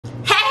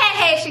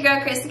it's your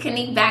girl Christy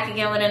Kanique back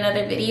again with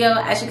another video.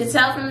 As you can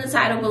tell from the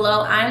title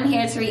below, I'm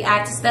here to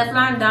react to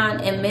Stafflon Don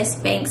and Miss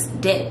Banks'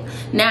 Dip.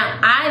 Now,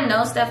 I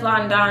know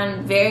Stafflon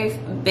Don very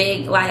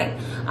big like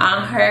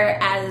on her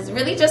as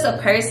really just a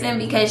person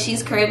because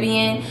she's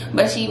Caribbean,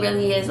 but she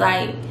really is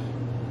like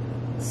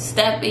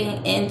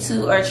stepping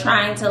into or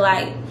trying to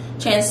like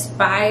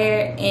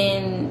transpire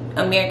in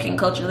American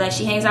culture. Like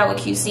she hangs out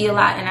with QC a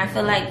lot, and I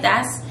feel like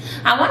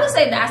I want to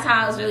say that's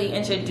how I was really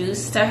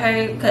introduced to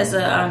her because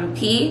of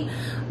P,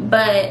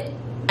 but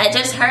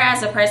just her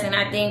as a person,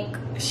 I think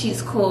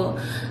she's cool,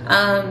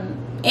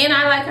 and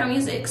I like her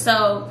music.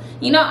 So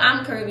you know,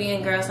 I'm a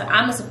Caribbean girl, so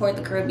I'm gonna support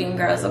the Caribbean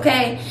girls,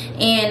 okay?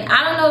 And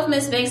I don't know if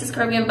Miss Banks is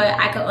Caribbean, but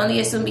I can only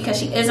assume because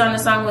she is on the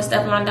song with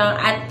Stafflon Don.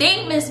 I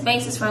think Miss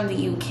Banks is from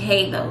the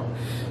UK though,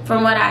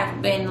 from what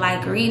I've been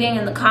like reading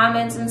in the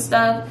comments and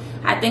stuff.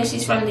 I think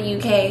she's from the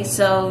UK,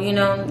 so you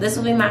know, this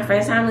will be my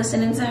first time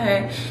listening to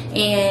her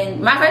and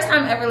my first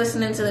time ever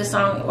listening to this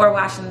song or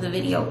watching the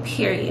video,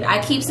 period.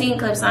 I keep seeing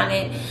clips on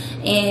it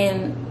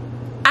and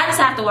I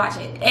just have to watch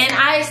it. And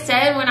I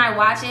said when I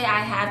watch it, I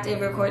have to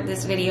record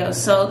this video.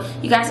 So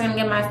you guys are gonna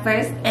get my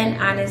first and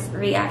honest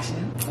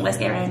reaction. Let's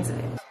get right into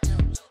it.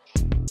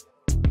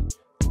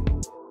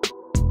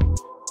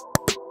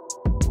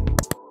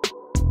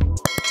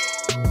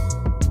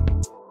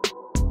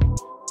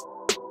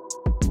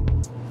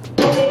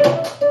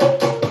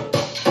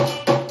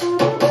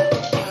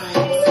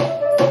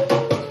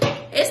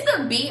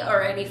 Beat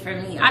already for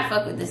me. I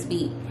fuck with this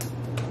beat.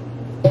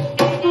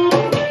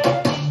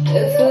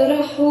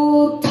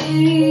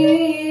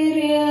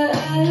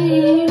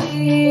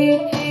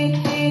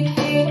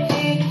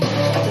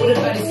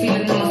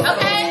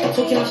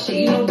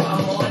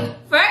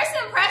 First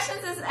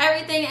impressions is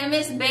everything, and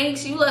Miss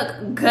Banks, you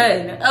look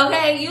good.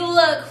 Okay, you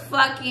look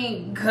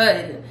fucking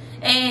good.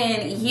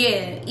 And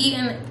yeah,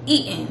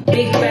 eating.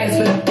 Big bags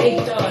with a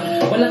big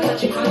dog. When I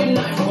touch you, I'm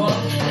nothing wrong.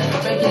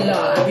 Regular,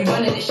 I be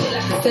running this shit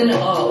like a senator.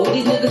 All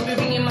these niggas be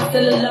ringing my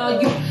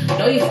cellular. You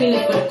know you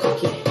feeling for the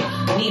cookie.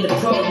 Need a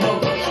pro, no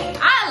cookie.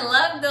 I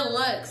love the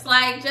looks.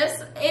 Like,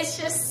 it's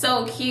just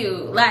so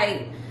cute.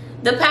 Like,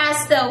 the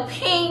pastel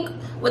pink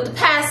with the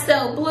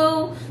pastel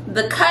blue,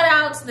 the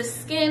cutouts, the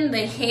skin,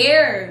 the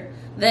hair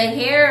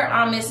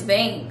on Miss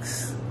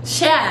Banks.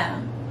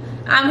 Child.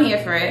 I'm here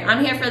for it.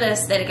 I'm here for the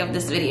aesthetic of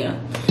this video.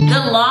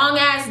 The long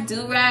ass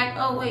do-rag.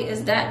 Oh wait,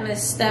 is that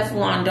Miss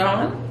Stafflon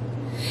Don?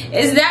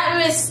 Is that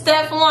Miss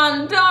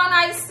Stafflon Don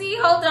I see?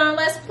 Hold on,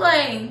 let's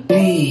play.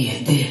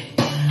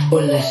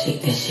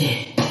 Shake that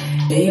shit,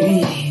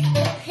 baby.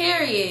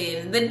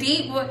 Period. The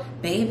deep voice,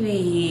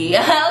 baby.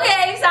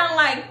 Okay, sound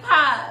like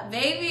pop,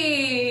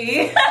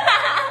 baby.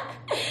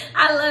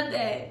 I love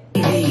that.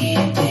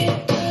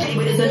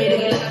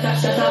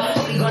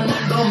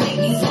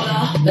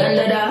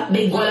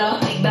 Big water,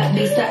 big back,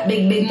 big stack,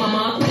 big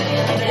mama.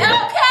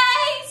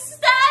 Okay,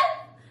 stop.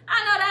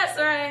 I know that's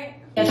right.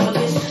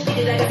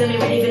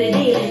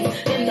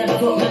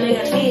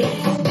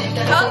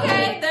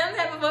 Okay, them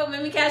type of folk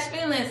make me catch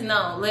feelings.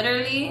 No,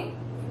 literally,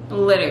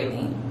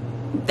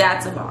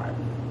 that's a bar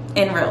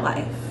in real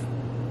life.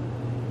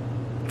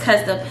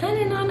 Cause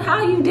depending on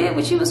how you did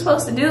what you was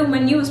supposed to do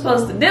when you was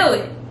supposed to do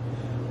it,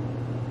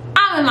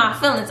 I'm in my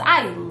feelings.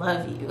 I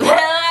love you.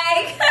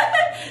 Like,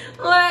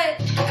 what?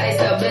 I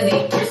so busy,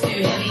 wrist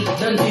too heavy,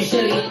 done too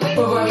shelly.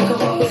 Ferrari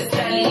come up with a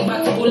Sally,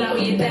 about to pull out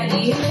with your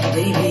daddy.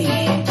 Baby,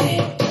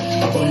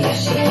 all that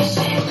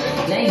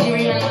shit.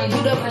 Nigerian man, do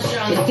the fashion.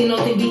 It's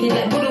not to beat it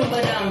like Budu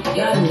Badam.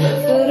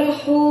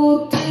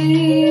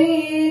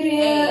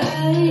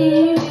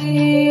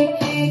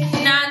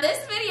 Now this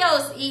video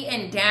is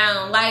eaten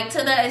down, like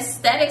to the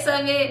aesthetics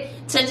of it,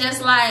 to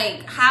just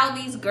like how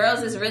these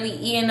girls is really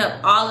eating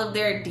up all of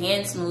their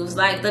dance moves.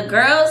 Like the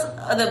girls,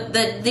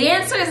 the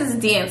dancers is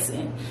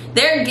dancing.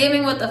 They're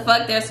giving what the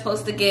fuck they're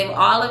supposed to give.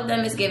 All of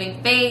them is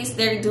giving face.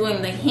 They're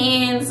doing the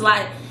hands.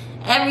 Like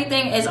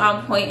everything is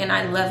on point, and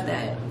I love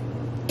that.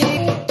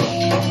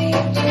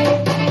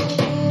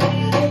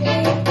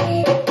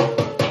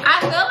 I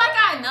feel like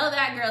I know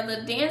that girl.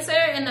 The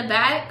dancer in the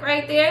back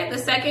right there, the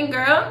second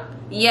girl.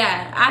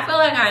 Yeah, I feel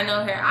like I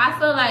know her. I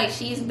feel like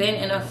she's been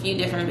in a few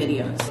different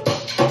videos.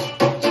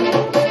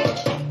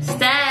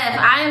 Steph,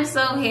 I am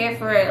so here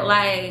for it.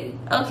 Like,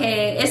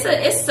 okay, it's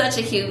such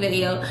a cute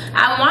video.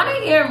 I want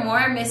to hear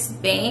more Miss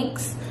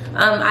Banks.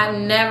 I've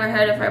never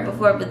heard of her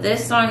before, but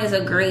this song is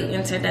a great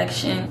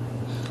introduction.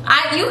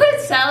 You could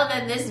tell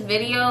that this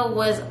video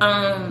was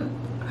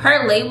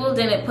her label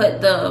didn't put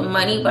the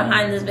money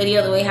behind this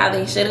video the way how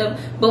they should have,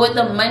 but with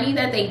the money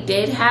that they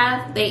did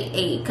have, they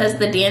ate, because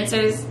the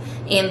dancers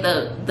and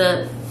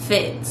the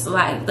fits,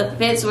 like the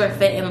fits were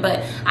fitting.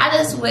 But I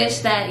just wish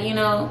that, you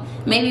know,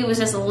 maybe it was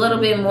just a little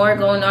bit more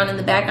going on in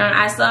the background.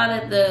 I saw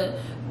that the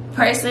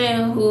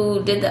person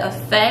who did the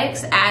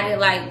effects added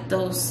like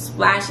those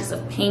splashes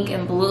of pink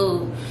and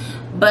blue,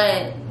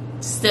 but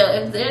still,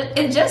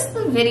 if just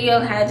the video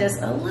had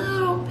just a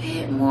little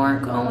bit more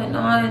going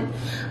on,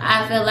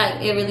 I feel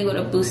like it really would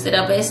have boosted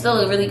up. But it's still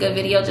a really good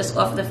video just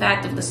off the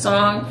fact of the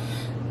song.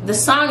 the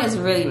song is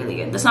really, really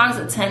good. The song's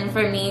a 10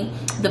 for me.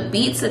 The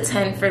beat's a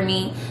 10 for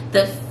me.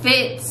 The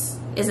fits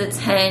is a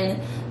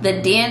 10.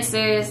 The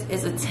dancers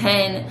is a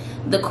 10.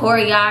 The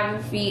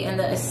choreography and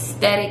the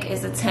aesthetic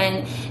is a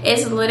 10.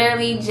 It's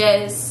literally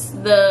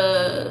just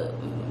the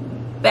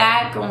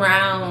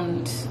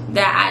background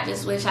that I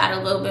just wish had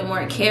a little bit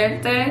more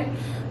character.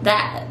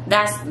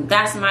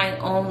 That's my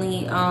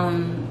only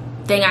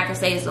thing I can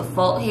say is a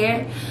fault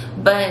here.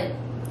 But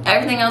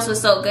everything else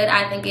was so good,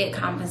 I think it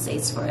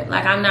compensates for it.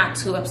 Like, I'm not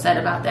too upset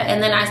about that.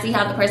 And then I see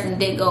how the person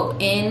did go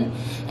in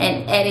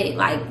and edit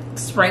like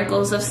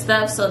sprinkles of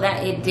stuff so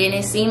that it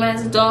didn't seem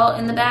as dull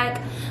in the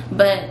back.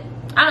 But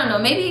I don't know,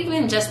 maybe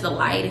even just the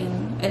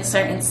lighting in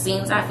certain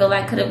scenes I feel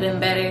like could have been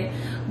better.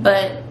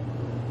 But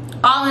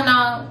all in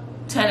all,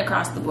 10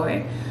 across the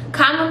board.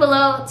 Comment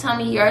below, tell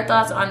me your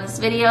thoughts on this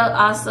video.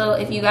 Also,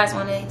 if you guys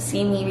want to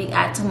see me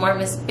react to more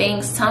Miss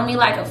Banks, tell me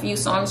like a few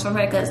songs from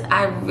her, because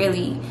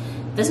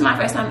this is my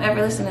first time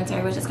ever listening to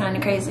her, which is kind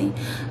of crazy.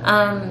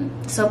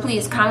 So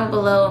please comment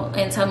below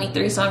and tell me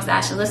 3 songs that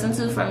I should listen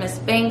to from Miss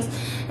Banks.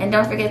 And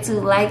don't forget to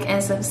like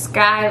and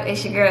subscribe.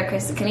 It's your girl,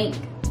 Krista Kanique.